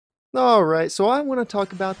Alright, so I want to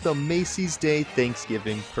talk about the Macy's Day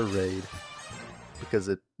Thanksgiving Parade. Because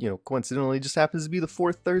it, coincidentally just happens to be the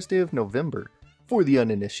fourth Thursday of November. For the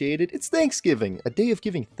uninitiated, it's Thanksgiving, a day of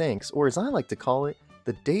giving thanks, or as I like to call it,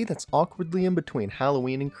 the day that's awkwardly in between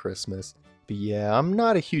Halloween and Christmas. But yeah, I'm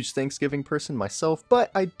not a huge Thanksgiving person myself, but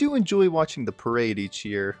I do enjoy watching the parade each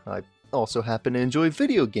year. I also happen to enjoy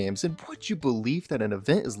video games, and would you believe that an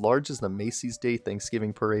event as large as the Macy's Day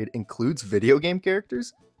Thanksgiving Parade includes video game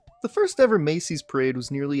characters? The first ever Macy's parade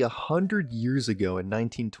was nearly 100 years ago in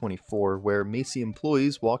 1924, where Macy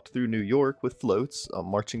employees walked through New York with floats, a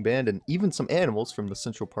marching band, and even some animals from the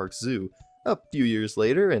Central Park Zoo. A few years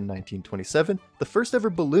later, in 1927, the first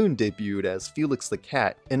ever balloon debuted as Felix the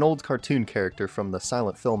Cat, an old cartoon character from the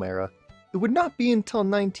silent film era. It would not be until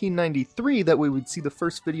 1993 that we would see the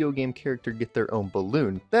first video game character get their own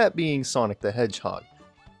balloon, that being Sonic the Hedgehog.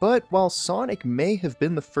 But while Sonic may have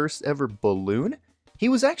been the first ever balloon, he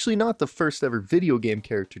was actually not the first ever video game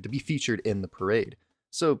character to be featured in the parade.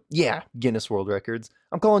 So yeah, Guinness World Records,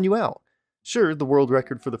 I'm calling you out. Sure, the world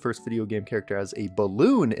record for the first video game character as a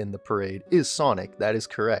balloon in the parade is Sonic, that is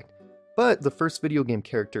correct. But the first video game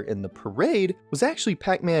character in the parade was actually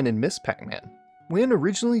Pac-Man and Miss Pac-Man. When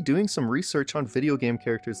originally doing some research on video game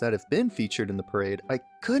characters that have been featured in the parade, I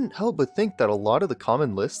couldn't help but think that a lot of the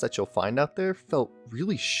common lists that you'll find out there felt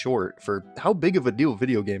really short for how big of a deal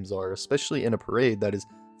video games are, especially in a parade that is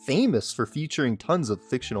famous for featuring tons of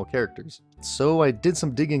fictional characters. So I did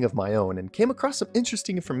some digging of my own and came across some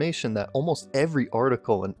interesting information that almost every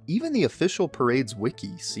article and even the official parade's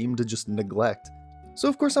wiki seemed to just neglect. So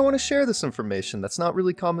of course I want to share this information that's not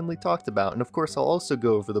really commonly talked about, and of course I'll also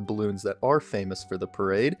go over the balloons that are famous for the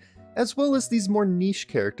parade, as well as these more niche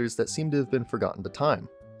characters that seem to have been forgotten to time.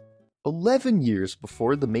 11 years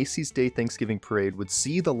before the Macy's Day Thanksgiving Parade would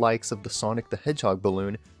see the likes of the Sonic the Hedgehog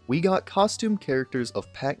balloon, we got costume characters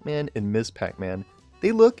of Pac-Man and Ms. Pac-Man.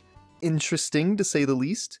 They look interesting to say the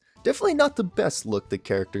least. Definitely not the best look the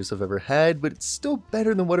characters have ever had, but it's still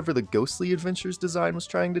better than whatever the Ghostly Adventures design was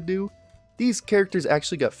trying to do. These characters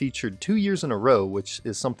actually got featured 2 years in a row, which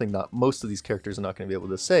is something that most of these characters are not going to be able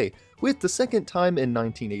to say, with the second time in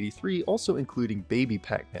 1983 also including Baby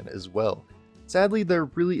Pac-Man as well. Sadly, there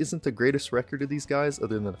really isn't the greatest record of these guys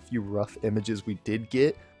other than a few rough images we did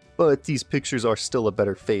get, but these pictures are still a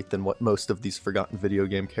better fate than what most of these forgotten video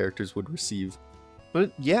game characters would receive.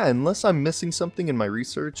 But yeah, unless I'm missing something in my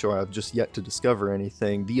research or I've just yet to discover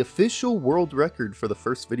anything, the official world record for the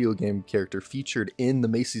first video game character featured in the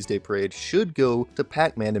Macy's Day Parade should go to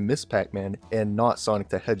Pac-Man and Miss Pac-Man and not Sonic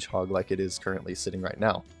the Hedgehog like it is currently sitting right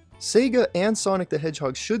now. Sega and Sonic the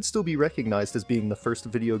Hedgehog should still be recognized as being the first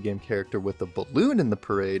video game character with a balloon in the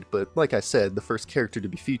parade, but like I said, the first character to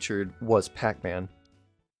be featured was Pac-Man.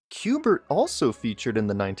 Q*bert also featured in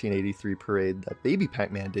the 1983 parade that Baby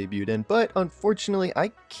Pac-Man debuted in, but unfortunately I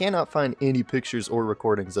cannot find any pictures or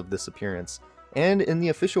recordings of this appearance. And in the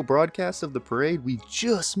official broadcast of the parade, we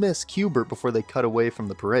just missed Q*bert before they cut away from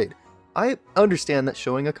the parade. I understand that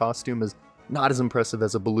showing a costume is not as impressive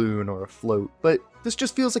as a balloon or a float, but this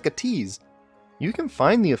just feels like a tease. You can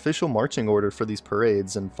find the official marching order for these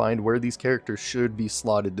parades and find where these characters should be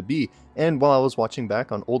slotted to be, and while I was watching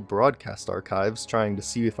back on old broadcast archives trying to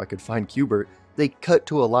see if I could find Q*bert, they cut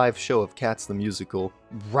to a live show of Cats the Musical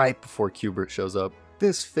right before Q*bert shows up.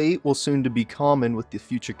 This fate will soon to be common with the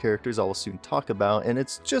future characters I will soon talk about, and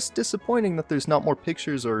it's just disappointing that there's not more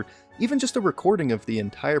pictures or even just a recording of the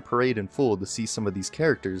entire parade in full to see some of these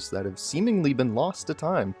characters that have seemingly been lost to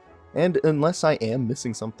time. And unless I am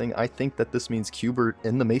missing something, I think that this means Q*bert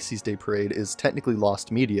in the Macy's Day Parade is technically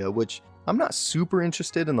lost media, which I'm not super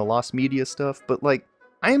interested in the lost media stuff, but like,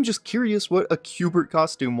 I am just curious what a Q*bert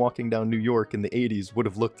costume walking down New York in the 80s would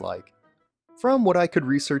have looked like. From what I could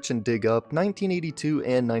research and dig up, 1982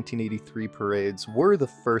 and 1983 parades were the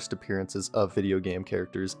first appearances of video game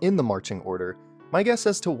characters in the marching order. My guess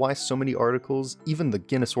as to why so many articles, even the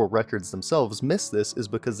Guinness World Records themselves, miss this is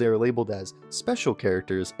because they are labeled as special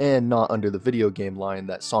characters and not under the video game line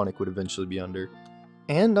that Sonic would eventually be under.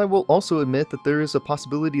 And I will also admit that there is a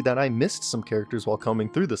possibility that I missed some characters while combing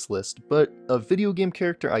through this list, but a video game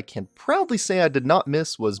character I can proudly say I did not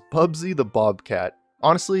miss was Bubsy the Bobcat.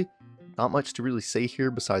 Honestly, not much to really say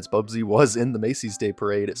here besides Bubsy was in the Macy's Day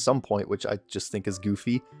Parade at some point, which I just think is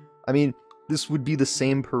goofy. I mean, this would be the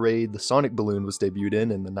same parade the Sonic balloon was debuted in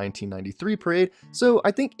the 1993 parade, so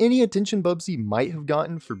I think any attention Bubsy might have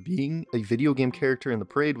gotten for being a video game character in the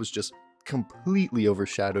parade was just completely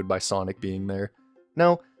overshadowed by Sonic being there.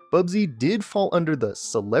 Now, Bubsy did fall under the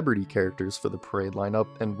celebrity characters for the parade lineup,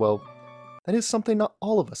 and well, that is something not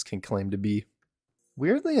all of us can claim to be.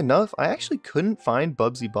 Weirdly enough, I actually couldn't find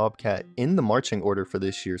Bubsy Bobcat in the marching order for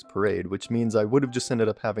this year's parade, which means I would have just ended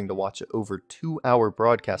up having to watch an over 2-hour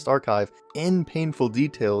broadcast archive in painful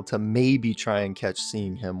detail to maybe try and catch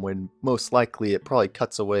seeing him, when most likely it probably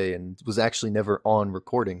cuts away and was actually never on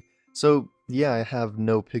recording. So yeah, I have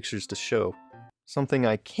no pictures to show. Something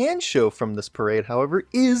I can show from this parade, however,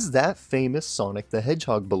 is that famous Sonic the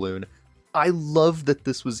Hedgehog balloon. I love that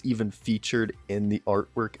this was even featured in the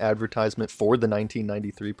artwork advertisement for the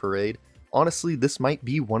 1993 parade. Honestly, this might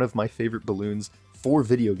be one of my favorite balloons for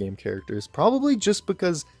video game characters, probably just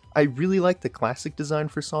because I really like the classic design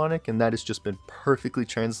for Sonic, and that has just been perfectly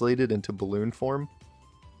translated into balloon form.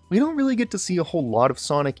 We don't really get to see a whole lot of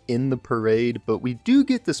Sonic in the parade, but we do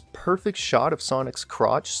get this perfect shot of Sonic's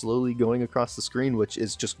crotch slowly going across the screen, which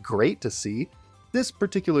is just great to see. This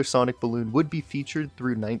particular Sonic balloon would be featured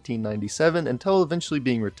through 1997 until eventually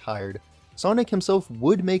being retired. Sonic himself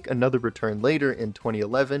would make another return later in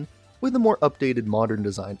 2011 with a more updated modern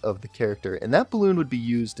design of the character, and that balloon would be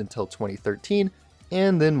used until 2013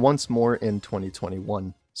 and then once more in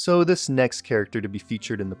 2021. So this next character to be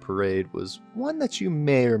featured in the parade was one that you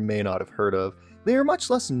may or may not have heard of. They are much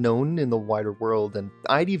less known in the wider world, and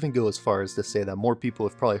I'd even go as far as to say that more people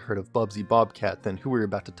have probably heard of Bubsy Bobcat than who we're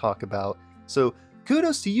about to talk about. So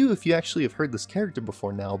kudos to you if you actually have heard this character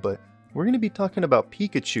before now, but we're going to be talking about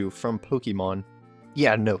Pikachu from Pokemon.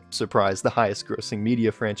 Yeah, no surprise, the highest grossing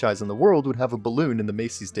media franchise in the world would have a balloon in the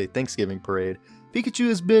Macy's Day Thanksgiving Parade. Pikachu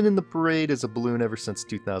has been in the parade as a balloon ever since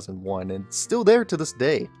 2001, and still there to this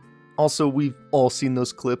day. Also, we've all seen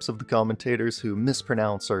those clips of the commentators who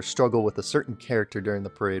mispronounce or struggle with a certain character during the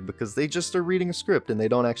parade because they just are reading a script and they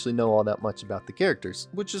don't actually know all that much about the characters,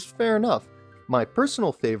 which is fair enough. My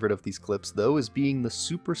personal favorite of these clips, though, is being the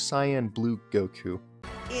Super Saiyan Blue Goku.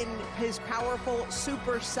 In his powerful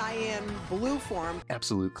Super Saiyan Blue form.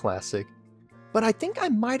 Absolute classic. But I think I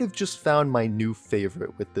might have just found my new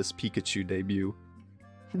favorite with this Pikachu debut.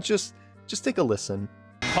 Just take a listen.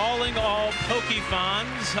 Calling all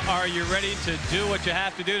Pokefans, are you ready to do what you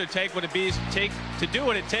have to do to take what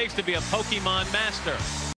it takes to be a Pokemon master?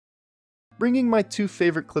 Bringing my two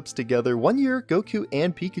favorite clips together, one year Goku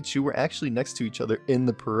and Pikachu were actually next to each other in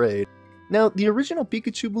the parade. Now, the original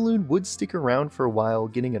Pikachu balloon would stick around for a while,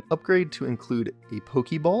 getting an upgrade to include a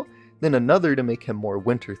Pokeball, then another to make him more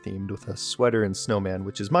winter themed with a sweater and snowman,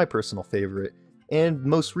 which is my personal favorite, and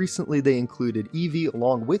most recently they included Eevee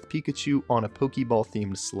along with Pikachu on a Pokeball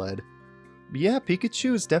themed sled. But yeah,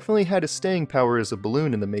 Pikachu has definitely had a staying power as a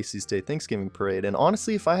balloon in the Macy's Day Thanksgiving Parade, and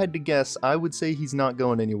honestly, if I had to guess, I would say he's not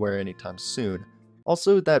going anywhere anytime soon.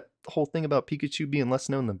 Also, that whole thing about Pikachu being less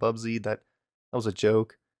known than Bubsy, that was a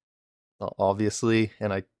joke, obviously,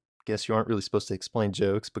 and I guess you aren't really supposed to explain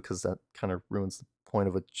jokes because that kind of ruins the point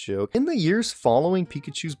of a joke. In the years following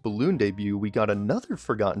Pikachu's balloon debut, we got another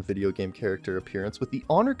forgotten video game character appearance with the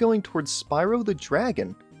honor going towards Spyro the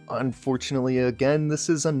Dragon. Unfortunately, again, this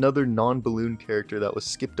is another non-balloon character that was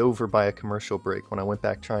skipped over by a commercial break when I went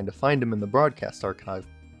back trying to find him in the broadcast archive.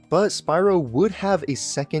 But Spyro would have a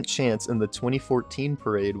second chance in the 2014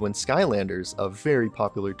 parade when Skylanders, a very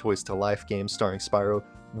popular Toys to Life game starring Spyro,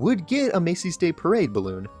 would get a Macy's Day Parade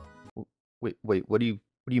balloon. Wait, what do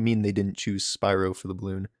you mean they didn't choose Spyro for the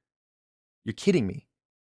balloon? You're kidding me.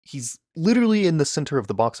 He's literally in the center of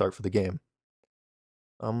the box art for the game.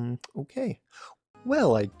 Okay.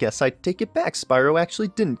 Well, I guess I take it back. Spyro actually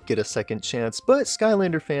didn't get a second chance, but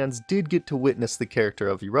Skylander fans did get to witness the character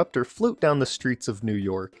of Eruptor float down the streets of New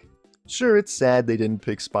York. Sure, it's sad they didn't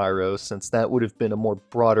pick Spyro, since that would have been a more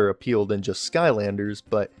broader appeal than just Skylanders,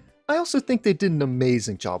 but I also think they did an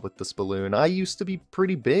amazing job with this balloon. I used to be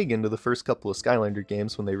pretty big into the first couple of Skylander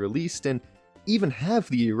games when they released, and even have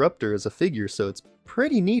the Eruptor as a figure, so it's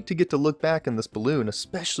pretty neat to get to look back on this balloon,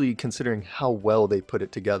 especially considering how well they put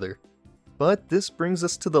it together. But this brings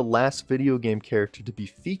us to the last video game character to be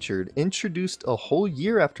featured, introduced a whole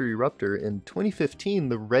year after Eruptor. In 2015,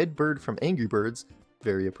 the Red Bird from Angry Birds,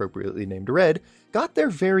 very appropriately named Red, got their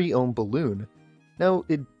very own balloon. Now,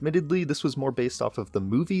 admittedly, this was more based off of the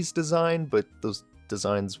movie's design, but those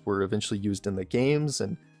designs were eventually used in the games,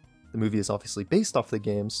 and the movie is obviously based off the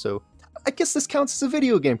games, so I guess this counts as a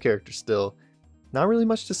video game character still. Not really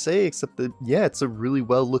much to say, except that, yeah, it's a really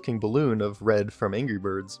well-looking balloon of Red from Angry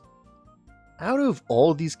Birds. Out of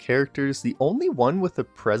all these characters, the only one with a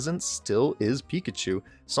presence still is Pikachu.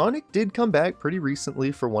 Sonic did come back pretty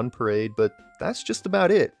recently for one parade, but that's just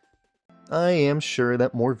about it. I am sure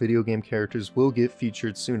that more video game characters will get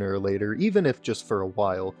featured sooner or later, even if just for a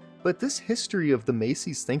while, but this history of the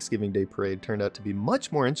Macy's Thanksgiving Day Parade turned out to be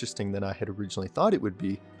much more interesting than I had originally thought it would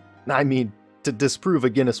be. I mean, to disprove a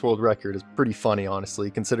Guinness World Record is pretty funny,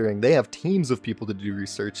 honestly, considering they have teams of people to do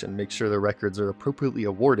research and make sure their records are appropriately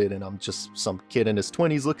awarded, and I'm just some kid in his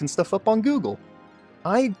 20s looking stuff up on Google.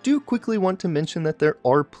 I do quickly want to mention that there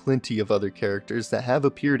are plenty of other characters that have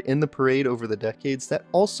appeared in the parade over the decades that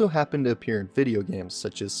also happen to appear in video games,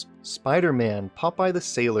 such as Spider-Man, Popeye the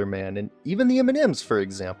Sailor Man, and even the M&Ms, for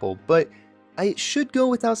example, but I should go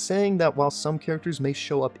without saying that while some characters may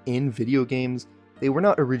show up in video games, they were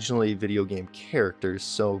not originally video game characters,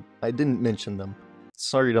 so I didn't mention them.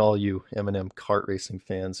 Sorry to all you M&M kart racing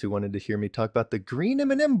fans who wanted to hear me talk about the green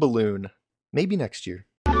M&M balloon. Maybe next year.